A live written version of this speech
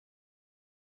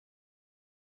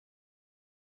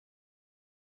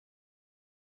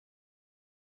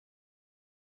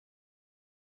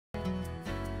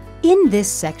In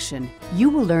this section,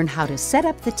 you will learn how to set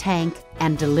up the tank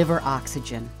and deliver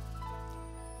oxygen.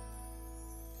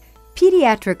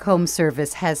 Pediatric Home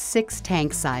Service has 6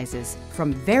 tank sizes,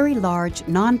 from very large,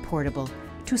 non-portable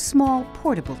to small,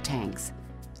 portable tanks.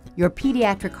 Your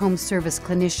Pediatric Home Service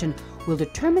clinician will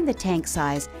determine the tank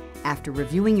size after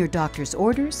reviewing your doctor's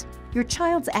orders, your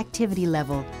child's activity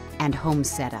level, and home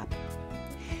setup.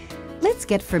 Let's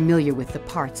get familiar with the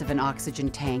parts of an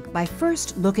oxygen tank by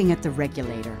first looking at the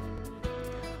regulator.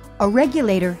 A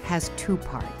regulator has 2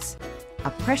 parts, a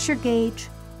pressure gauge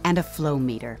and a flow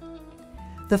meter.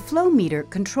 The flow meter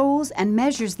controls and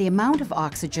measures the amount of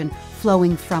oxygen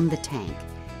flowing from the tank.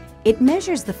 It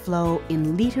measures the flow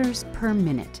in liters per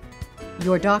minute.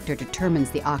 Your doctor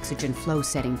determines the oxygen flow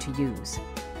setting to use.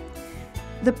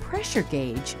 The pressure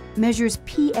gauge measures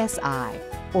PSI,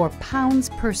 or pounds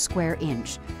per square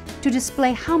inch, to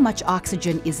display how much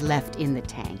oxygen is left in the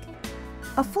tank.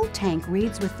 A full tank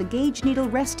reads with the gauge needle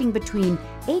resting between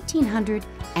 1800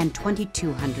 and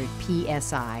 2200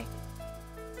 PSI.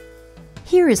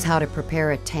 Here is how to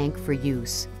prepare a tank for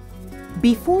use.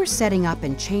 Before setting up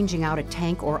and changing out a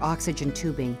tank or oxygen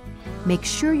tubing, make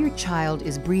sure your child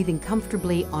is breathing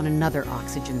comfortably on another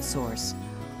oxygen source.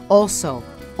 Also,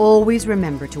 always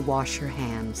remember to wash your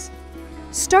hands.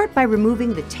 Start by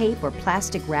removing the tape or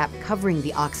plastic wrap covering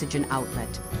the oxygen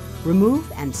outlet.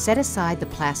 Remove and set aside the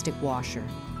plastic washer.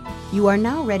 You are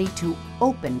now ready to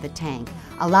open the tank,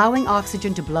 allowing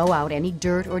oxygen to blow out any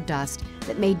dirt or dust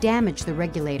that may damage the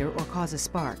regulator or cause a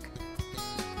spark.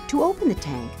 To open the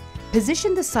tank,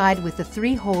 position the side with the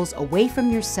 3 holes away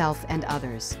from yourself and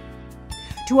others.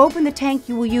 To open the tank,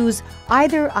 you will use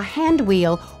either a hand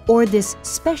wheel or this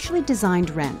specially designed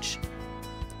wrench.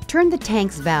 Turn the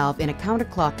tank's valve in a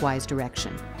counterclockwise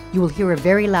direction. You will hear a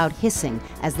very loud hissing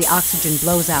as the oxygen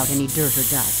blows out any dirt or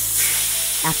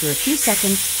dust. After a few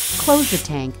seconds, close the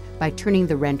tank by turning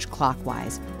the wrench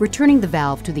clockwise, returning the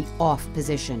valve to the off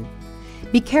position.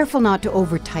 Be careful not to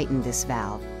over-tighten this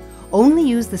valve. Only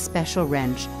use the special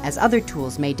wrench, as other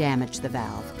tools may damage the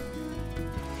valve.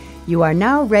 You are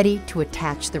now ready to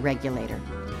attach the regulator.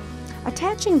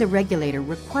 Attaching the regulator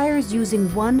requires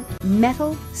using one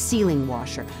metal sealing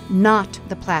washer, not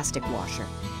the plastic washer.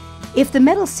 If the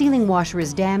metal sealing washer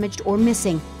is damaged or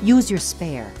missing, use your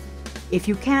spare. If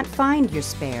you can't find your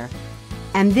spare,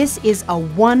 and this is a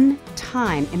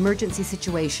one-time emergency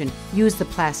situation, use the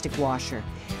plastic washer.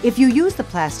 If you use the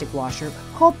plastic washer,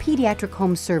 call Pediatric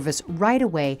Home Service right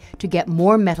away to get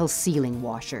more metal sealing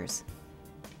washers.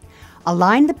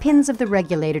 Align the pins of the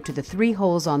regulator to the 3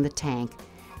 holes on the tank.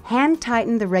 Hand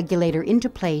tighten the regulator into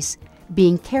place,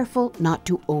 being careful not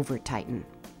to over-tighten.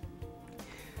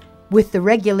 With the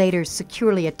regulator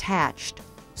securely attached,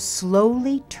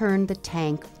 slowly turn the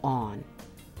tank on.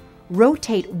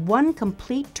 Rotate 1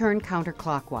 complete turn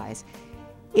counterclockwise.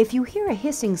 If you hear a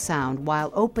hissing sound while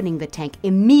opening the tank,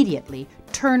 immediately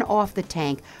turn off the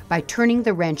tank by turning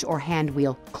the wrench or hand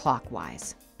wheel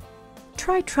clockwise.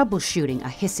 Try troubleshooting a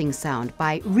hissing sound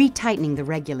by retightening the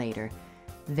regulator.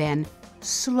 Then,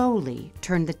 slowly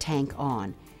turn the tank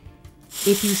on.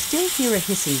 If you still hear a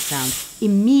hissing sound,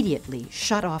 immediately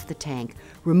shut off the tank,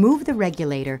 remove the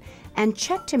regulator, and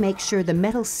check to make sure the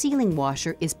metal sealing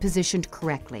washer is positioned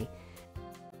correctly.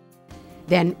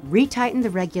 Then retighten the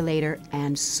regulator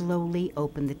and slowly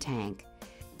open the tank.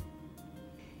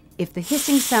 If the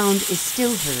hissing sound is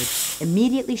still heard,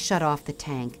 immediately shut off the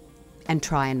tank and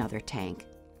try another tank.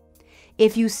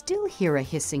 If you still hear a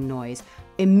hissing noise,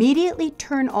 immediately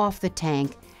turn off the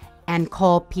tank and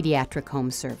call Pediatric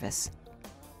Home Service.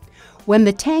 When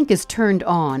the tank is turned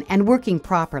on and working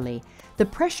properly, the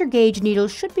pressure gauge needle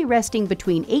should be resting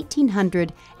between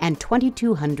 1800 and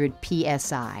 2200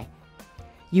 psi.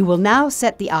 You will now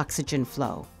set the oxygen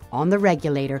flow on the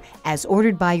regulator as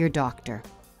ordered by your doctor.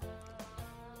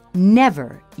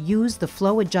 Never use the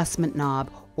flow adjustment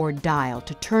knob or dial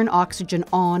to turn oxygen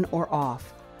on or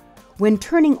off. When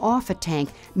turning off a tank,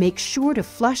 make sure to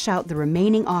flush out the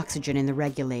remaining oxygen in the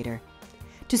regulator.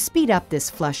 To speed up this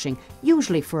flushing,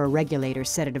 usually for a regulator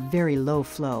set at a very low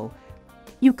flow,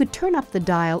 you could turn up the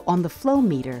dial on the flow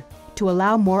meter to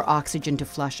allow more oxygen to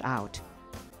flush out.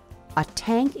 A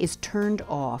tank is turned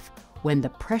off when the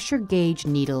pressure gauge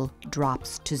needle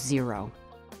drops to 0.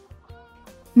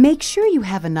 Make sure you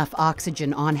have enough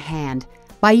oxygen on hand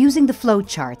by using the flow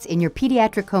charts in your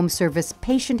Pediatric Home Service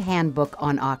Patient Handbook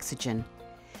on Oxygen.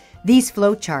 These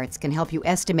flow charts can help you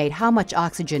estimate how much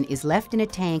oxygen is left in a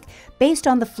tank based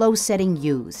on the flow setting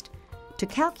used. To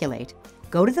calculate,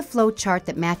 go to the flow chart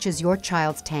that matches your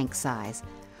child's tank size.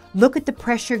 Look at the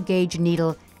pressure gauge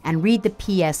needle and read the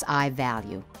PSI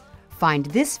value. Find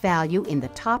this value in the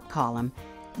top column,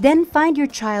 Then find your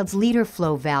child's liter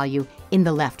flow value in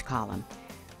the left column.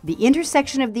 The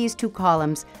intersection of these two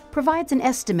columns provides an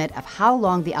estimate of how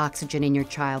long the oxygen in your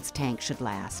child's tank should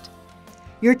last.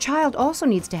 Your child also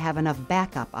needs to have enough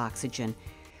backup oxygen.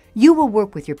 You will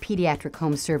work with your pediatric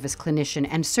home service clinician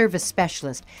and service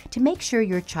specialist to make sure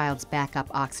your child's backup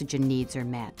oxygen needs are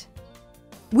met.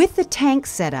 With the tank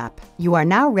set up, you are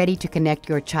now ready to connect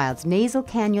your child's nasal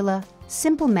cannula,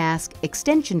 simple mask,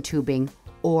 extension tubing,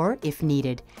 or, if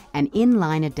needed, an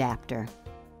inline adapter.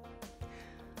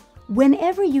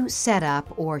 Whenever you set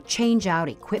up or change out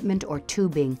equipment or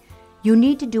tubing, you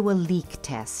need to do a leak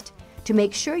test to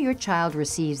make sure your child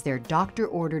receives their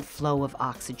doctor-ordered flow of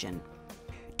oxygen.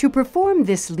 To perform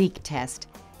this leak test,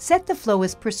 set the flow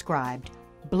as prescribed,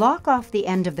 block off the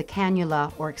end of the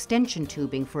cannula or extension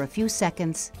tubing for a few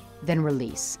seconds, then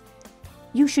release.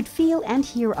 You should feel and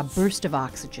hear a burst of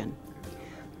oxygen.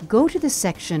 Go to the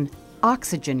section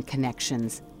Oxygen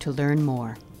Connections to learn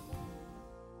more.